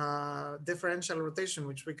differential rotation,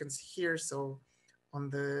 which we can see here. So on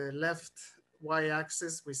the left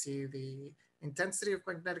y-axis, we see the intensity of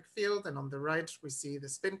magnetic field, and on the right, we see the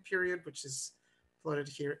spin period, which is plotted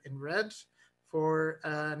here in red for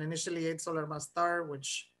an initially 8 solar mass star,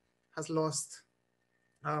 which has lost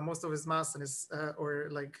most of its mass and is, or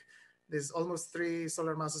like there's almost 3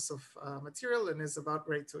 solar masses of material and is about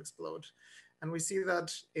ready to explode. And we see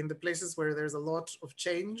that in the places where there's a lot of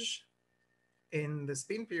change in the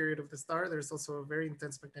spin period of the star, there's also a very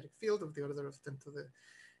intense magnetic field of the order of 10 to the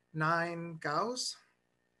 9 Gauss.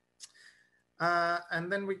 And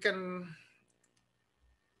then we can,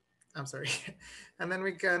 I'm sorry, and then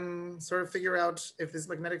we can sort of figure out if this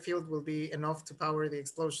magnetic field will be enough to power the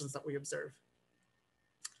explosions that we observe.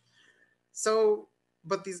 So,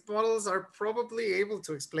 but these models are probably able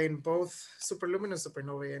to explain both superluminous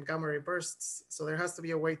supernovae and gamma ray bursts. So there has to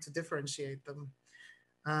be a way to differentiate them.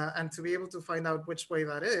 And to be able to find out which way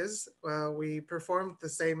that is, we performed the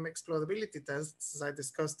same explodability tests as I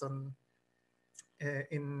discussed on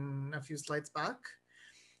in a few slides back.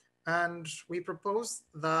 And we proposed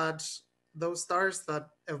that those stars that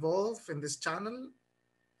evolve in this channel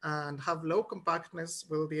and have low compactness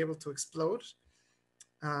will be able to explode,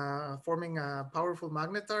 forming a powerful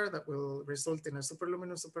magnetar that will result in a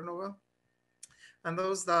superluminous supernova. And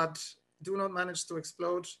those that do not manage to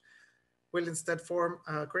explode will instead form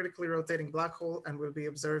a critically rotating black hole and will be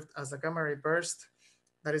observed as a gamma ray burst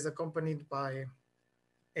that is accompanied by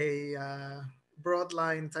a broad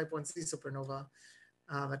line type 1c supernova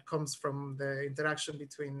that comes from the interaction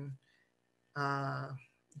between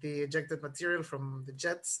the ejected material from the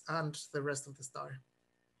jets and the rest of the star.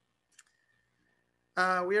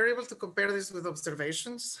 We are able to compare this with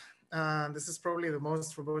observations. This is probably the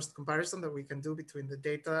most robust comparison that we can do between the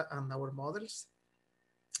data and our models.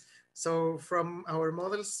 So from our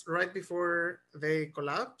models right before they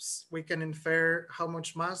collapse, we can infer how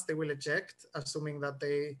much mass they will eject, assuming that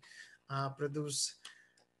they produce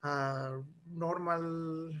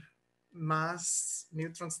normal mass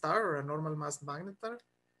neutron star or a normal mass magnetar.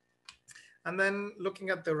 And then looking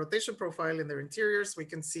at the rotation profile in their interiors, we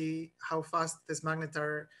can see how fast this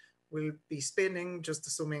magnetar will be spinning, just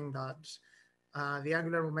assuming that the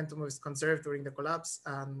angular momentum is conserved during the collapse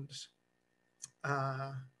and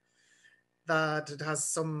that it has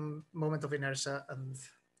some moment of inertia and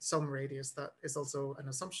some radius. That is also an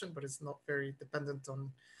assumption, but it's not very dependent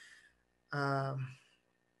on,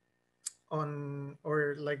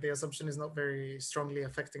 or like the assumption is not very strongly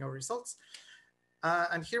affecting our results.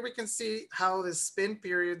 And here we can see how the spin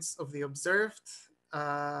periods of the observed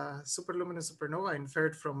superluminous supernova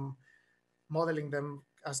inferred from modeling them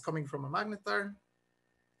as coming from a magnetar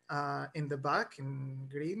in the back in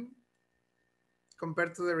green,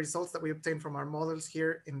 compared to the results that we obtained from our models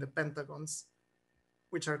here in the pentagons,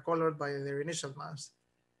 which are colored by their initial mass.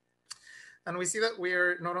 And we see that we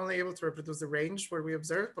are not only able to reproduce the range where we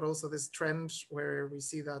observe, but also this trend where we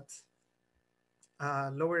see that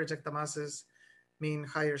lower ejecta masses mean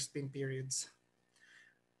higher spin periods.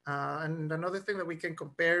 And another thing that we can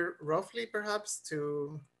compare roughly perhaps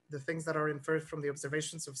to the things that are inferred from the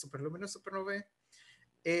observations of superluminous supernovae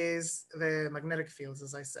is the magnetic fields,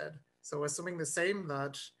 as I said. So assuming the same,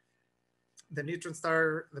 that the neutron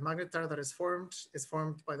star, the magnetar that is formed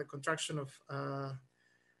by the contraction of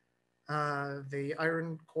the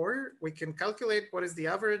iron core, we can calculate what is the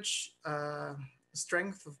average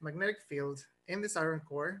strength of magnetic field in this iron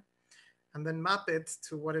core, and then map it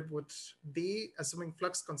to what it would be, assuming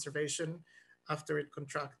flux conservation after it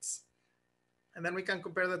contracts. And then we can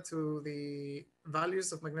compare that to the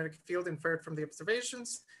values of magnetic field inferred from the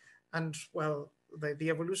observations. And well, the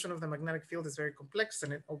evolution of the magnetic field is very complex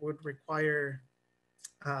and it would require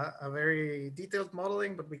a very detailed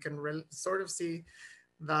modeling, but we can sort of see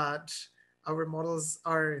that our models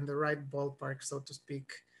are in the right ballpark, so to speak,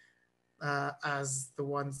 as the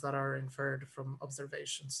ones that are inferred from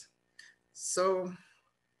observations. So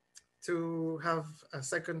to have a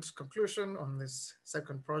second conclusion on this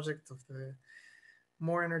second project of the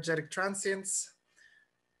more energetic transients,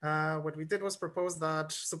 what we did was propose that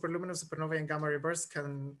superluminous supernovae and gamma ray bursts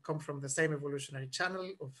can come from the same evolutionary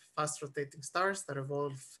channel of fast rotating stars that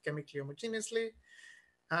evolve chemically homogeneously.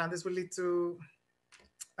 And this will lead to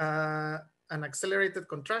an accelerated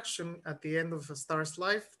contraction at the end of a star's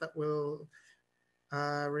life that will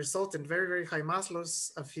result in very, very high mass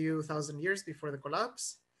loss a few thousand years before the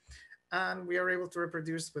collapse. And we are able to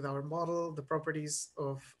reproduce with our model the properties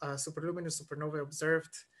of superluminous supernovae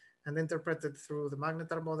observed and interpreted through the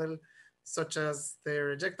magnetar model, such as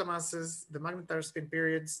their ejecta masses, the magnetar spin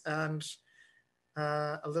periods, and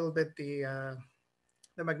a little bit the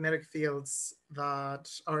magnetic fields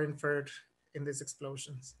that are inferred in these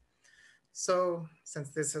explosions. So since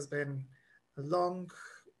this has been a long,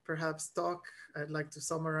 perhaps, talk, I'd like to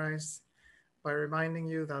summarize by reminding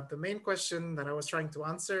you that the main question that I was trying to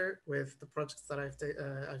answer with the projects that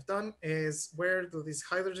I've done is, where do these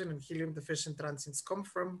hydrogen and helium deficient transients come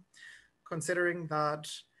from, considering that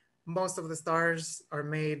most of the stars are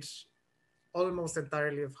made almost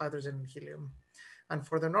entirely of hydrogen and helium. And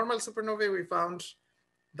for the normal supernovae, we found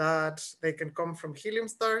that they can come from helium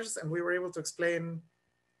stars, and we were able to explain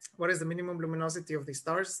what is the minimum luminosity of these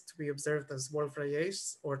stars to be observed as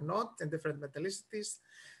Wolf-Rayet or not in different metallicities.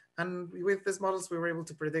 And with these models, we were able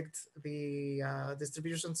to predict the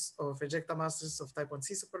distributions of ejecta masses of type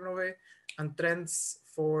 1c supernovae and trends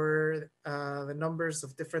for the numbers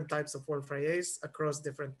of different types of Wolf-Rayet across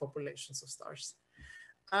different populations of stars.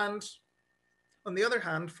 And on the other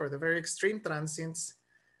hand, for the very extreme transients,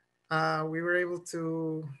 we were able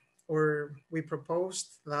to, or we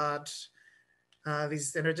proposed that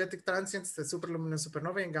these energetic transients, the superluminous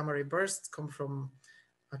supernovae and gamma ray bursts, come from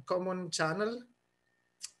a common channel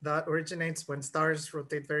that originates when stars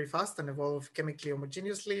rotate very fast and evolve chemically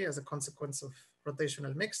homogeneously as a consequence of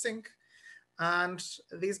rotational mixing. And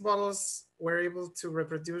these models were able to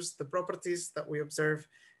reproduce the properties that we observe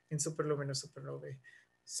in superluminous supernovae.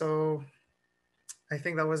 So I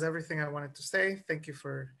think that was everything I wanted to say. Thank you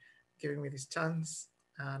for giving me this chance.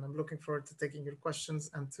 And I'm looking forward to taking your questions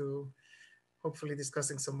and to hopefully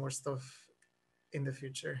discussing some more stuff in the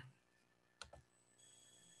future.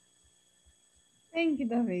 Thank you,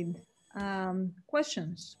 David.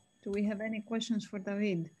 Questions? Do we have any questions for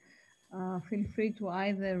David? Feel free to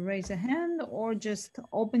either raise a hand or just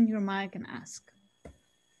open your mic and ask.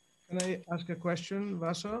 Can I ask a question,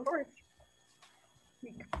 Vasa? Of course.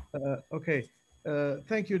 Okay.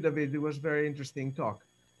 Thank you, David. It was a very interesting talk.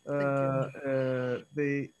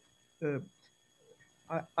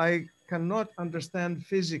 I cannot understand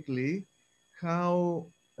physically how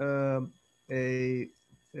the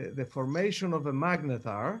formation of a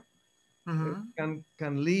magnetar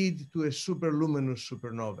can lead to a superluminous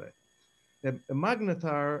supernovae. A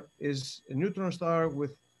magnetar is a neutron star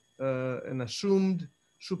with an assumed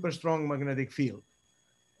super strong magnetic field.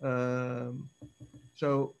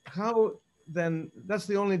 So how then, that's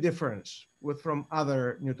the only difference from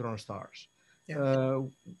other neutron stars. Yeah.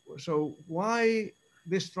 So why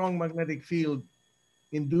this strong magnetic field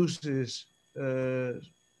induces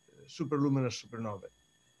superluminous supernovae?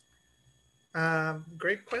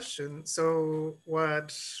 Great question. So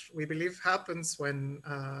what we believe happens when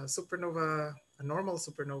a normal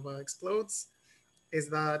supernova explodes is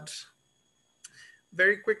that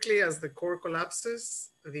very quickly as the core collapses,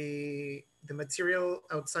 the material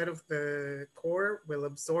outside of the core will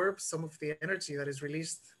absorb some of the energy that is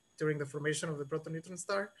released during the formation of the protoneutron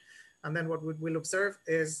star. And then what we will observe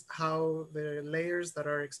is how the layers that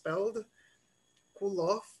are expelled cool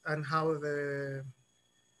off and how the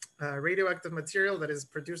radioactive material that is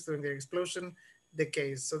produced during the explosion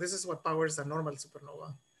decays. So this is what powers a normal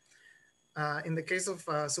supernova. In the case of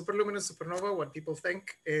superluminous supernova, what people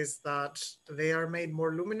think is that they are made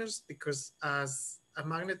more luminous because as a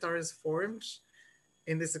magnetar is formed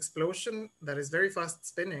in this explosion that is very fast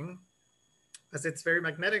spinning, as it's very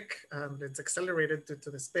magnetic and it's accelerated due to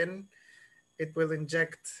the spin, it will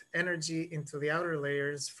inject energy into the outer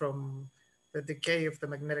layers from the decay of the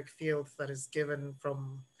magnetic field that is given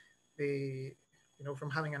from from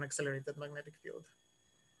having an accelerated magnetic field.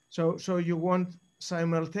 So you want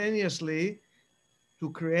simultaneously to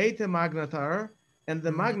create a magnetar and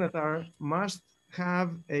the magnetar must have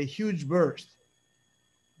a huge burst,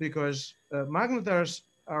 because magnetars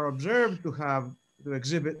are observed to have to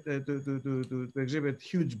exhibit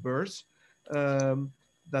huge bursts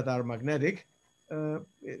that are magnetic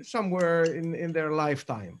somewhere in their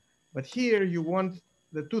lifetime. But here you want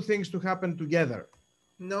the two things to happen together.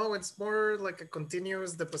 No, it's more like a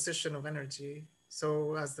continuous deposition of energy.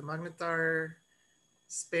 So as the magnetar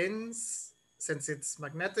spins, since it's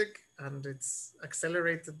magnetic and it's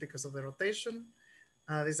accelerated because of the rotation,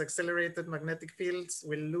 these accelerated magnetic fields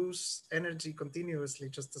will lose energy continuously,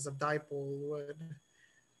 just as a dipole would,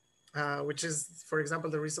 which is, for example,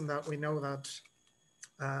 the reason that we know that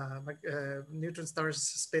neutron stars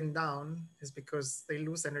spin down is because they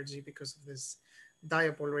lose energy because of this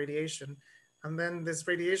dipole radiation. And then this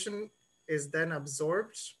radiation is then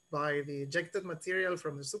absorbed by the ejected material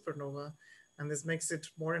from the supernova, and this makes it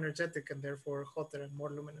more energetic and therefore hotter and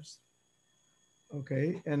more luminous.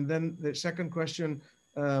 Okay, and then the second question,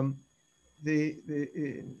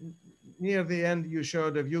 near the end you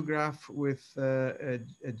showed a view graph with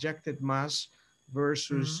ejected mass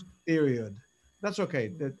versus period. That's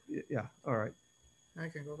okay. Yeah, all right. I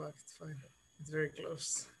can go back, it's fine. It's very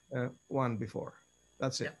close. One before,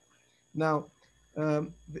 that's it. Yeah. Now,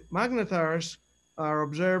 the magnetars are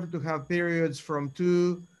observed to have periods from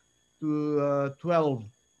 2 to 12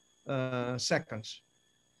 seconds.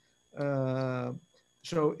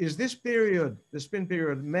 So is this period, the spin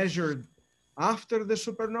period, measured after the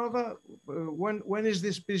supernova? When is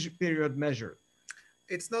this period measured?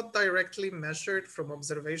 It's not directly measured from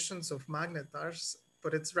observations of magnetars,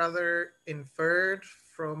 but it's rather inferred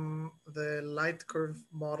from the light curve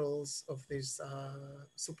models of these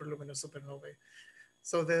superluminous supernovae.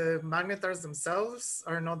 So the magnetars themselves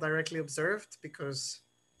are not directly observed because,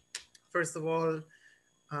 first of all,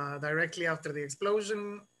 directly after the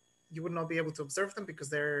explosion, you would not be able to observe them because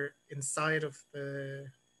they're inside of the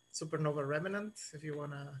supernova remnant, if you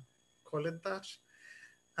want to call it that.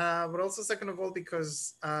 But also, second of all,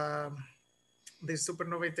 because these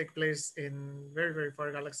supernovae take place in very, very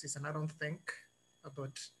far galaxies, and I don't think,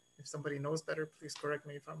 but if somebody knows better, please correct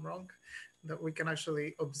me if I'm wrong, that we can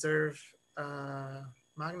actually observe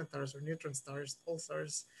magnetars or neutron stars,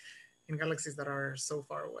 pulsars, in galaxies that are so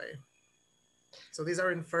far away. So these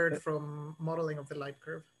are inferred from modeling of the light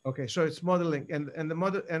curve. Okay, so it's modeling, and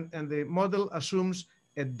the model assumes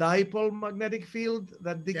a dipole magnetic field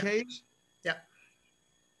that decays. Yeah.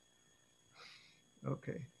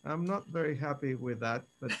 Okay, I'm not very happy with that,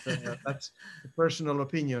 but that's a personal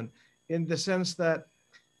opinion, in the sense that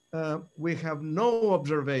we have no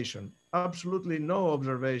observation, absolutely no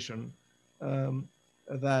observation,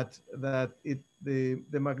 that the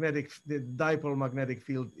dipole magnetic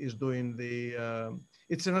field is doing the.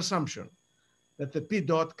 It's an assumption that the P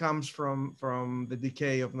dot comes from the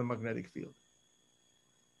decay of the magnetic field.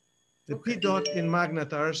 The P dot in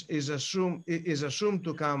magnetars is assumed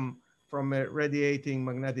to come from a radiating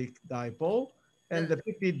magnetic dipole, and the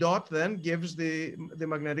PP dot then gives the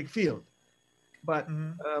magnetic field. But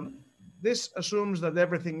this assumes that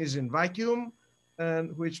everything is in vacuum,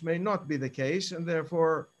 and which may not be the case, and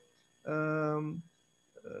therefore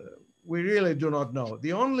we really do not know.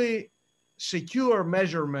 The only secure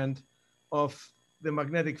measurement of the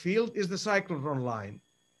magnetic field is the cyclotron line.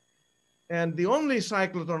 And the only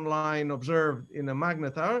cyclotron line observed in a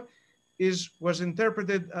magnetar was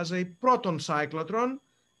interpreted as a proton cyclotron,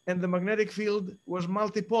 and the magnetic field was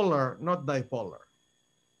multipolar, not dipolar.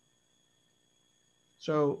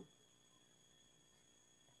 So,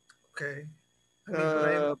 okay.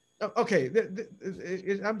 Okay,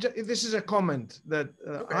 this is a comment that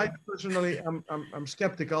I personally I'm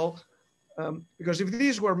skeptical, because if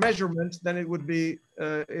these were measurements, then it would be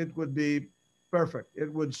perfect.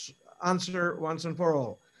 It would answer once and for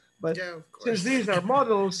all. But since these are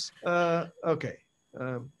models, okay,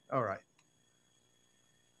 all right.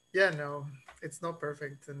 Yeah, no, it's not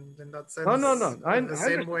perfect, and in that sense, no. The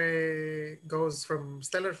same way goes from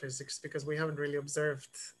stellar physics, because we haven't really observed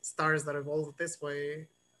stars that evolved this way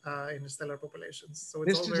in stellar populations. So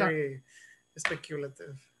it's all very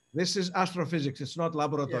speculative. This is astrophysics. It's not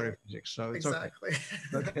laboratory physics, so it's exactly.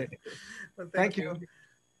 Okay. Well, thank you.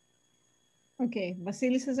 Okay,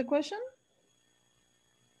 Vasilis has a question.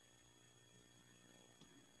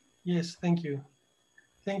 Yes, thank you.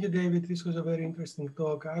 Thank you, David. This was a very interesting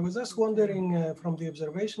talk. I was just wondering, from the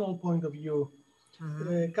observational point of view,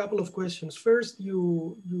 a couple of questions. First,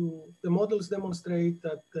 the models demonstrate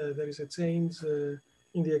that there is a change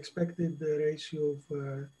in the expected ratio of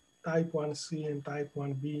type 1c and type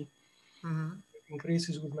 1b. It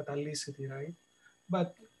increases with metallicity, right?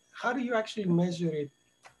 But how do you actually measure it?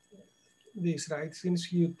 this, right?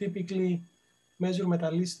 Since you typically measure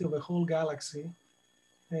metallicity of a whole galaxy,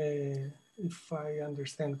 if I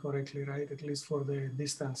understand correctly, right? At least for the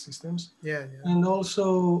distant systems. Yeah. And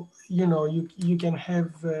also, you can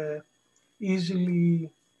have easily,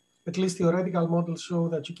 at least theoretical models show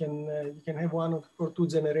that you can have one or two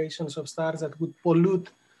generations of stars that would pollute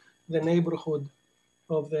the neighborhood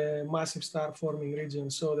of the massive star forming region.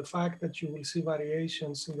 So the fact that you will see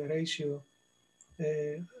variations in the ratio,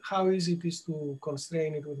 how easy it is to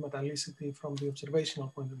constrain it with metallicity from the observational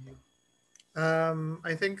point of view?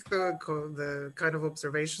 I think the kind of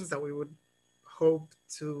observations that we would hope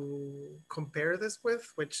to compare this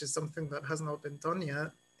with, which is something that has not been done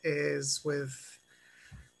yet, is with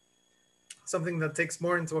something that takes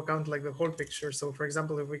more into account like the whole picture. So for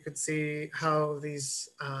example, if we could see how these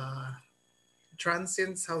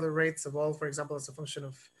transients, how the rates evolve, for example, as a function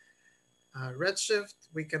of redshift,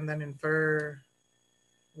 we can then infer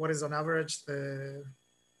what is on average the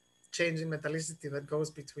change in metallicity that goes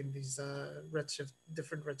between these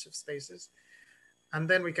different redshift spaces. And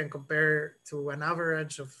then we can compare to an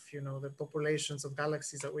average of, the populations of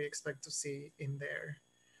galaxies that we expect to see in there.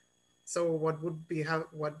 So what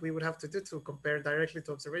we would have to do to compare directly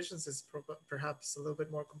to observations is perhaps a little bit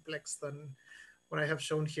more complex than what I have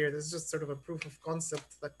shown here. This is just sort of a proof of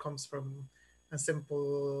concept that comes from a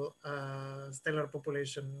simple stellar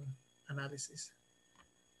population analysis.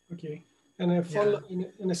 Okay. And a follow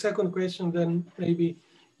in a second question, then maybe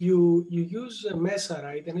you use MESA,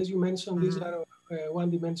 right? And as you mentioned, these are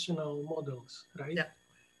one-dimensional models, right?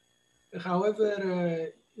 Yeah. However,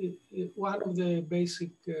 one of the basic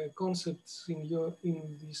concepts in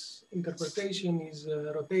this interpretation is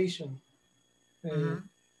rotation,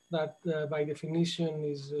 that by definition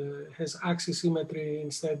has axis symmetry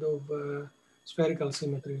instead of spherical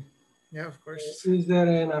symmetry. Yeah, of course. Is there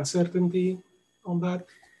an uncertainty on that?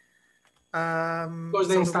 Because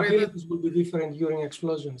the instabilities will be different during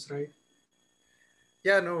explosions, right?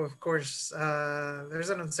 Yeah, no, of course. There's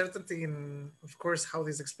an uncertainty in, of course, how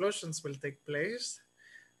these explosions will take place.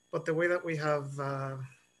 But the way that we have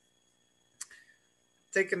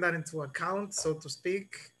taken that into account, so to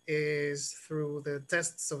speak, is through the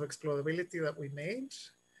tests of explodability that we made.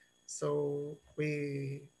 So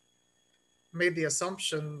we made the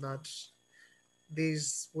assumption that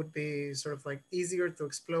these would be sort of like easier to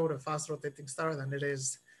explode a fast rotating star than it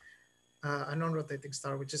is a non-rotating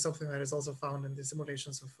star, which is something that is also found in the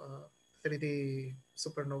simulations of 3D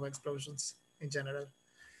supernova explosions in general.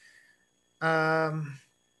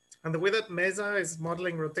 And the way that MESA is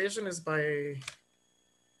modeling rotation is by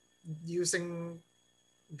using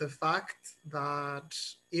the fact that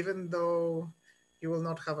even though you will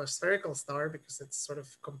not have a spherical star because it's sort of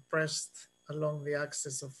compressed along the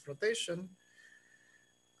axis of rotation,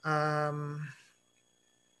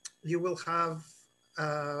 you will have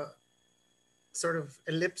sort of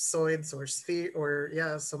ellipsoids or sphere or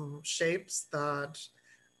some shapes that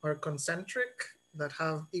are concentric that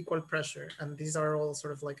have equal pressure, and these are all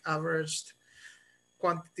sort of like averaged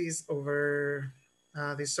quantities over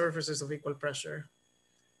these surfaces of equal pressure.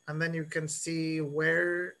 And then you can see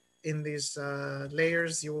where in these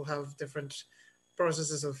layers you will have different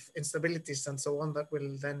processes of instabilities and so on that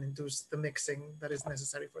will then induce the mixing that is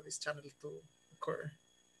necessary for this channel to occur.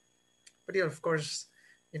 But yeah, of course,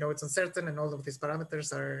 it's uncertain, and all of these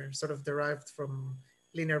parameters are sort of derived from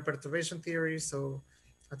linear perturbation theory. So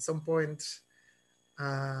at some point,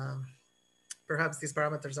 perhaps these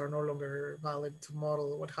parameters are no longer valid to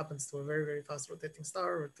model what happens to a very, very fast rotating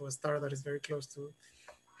star or to a star that is very close to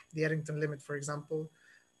the Eddington limit, for example.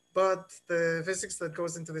 But the physics that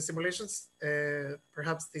goes into the simulations,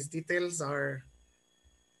 perhaps these details are,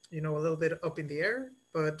 a little bit up in the air,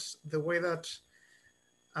 but the way that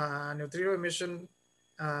neutrino emission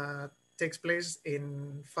takes place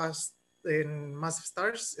in massive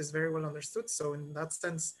stars is very well understood. So in that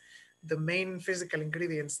sense, the main physical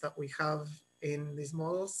ingredients that we have in these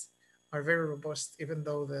models are very robust, even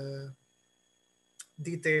though the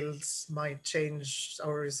details might change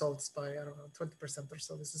our results by, I don't know, 20% or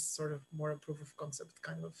so. This is sort of more a proof of concept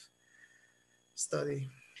kind of study.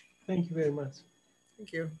 Thank you very much.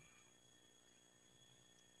 Thank you.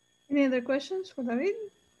 Any other questions for David?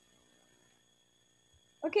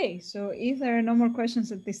 Okay, so if there are no more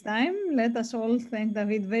questions at this time, let us all thank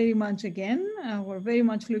David very much again. We're very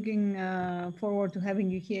much looking forward to having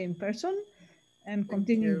you here in person and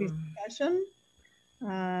continuing this discussion.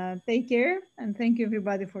 Take care, and thank you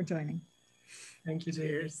everybody for joining. Thank you, David.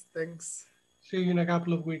 Cheers. Thanks. See you in a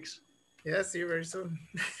couple of weeks. Yeah, see you very soon.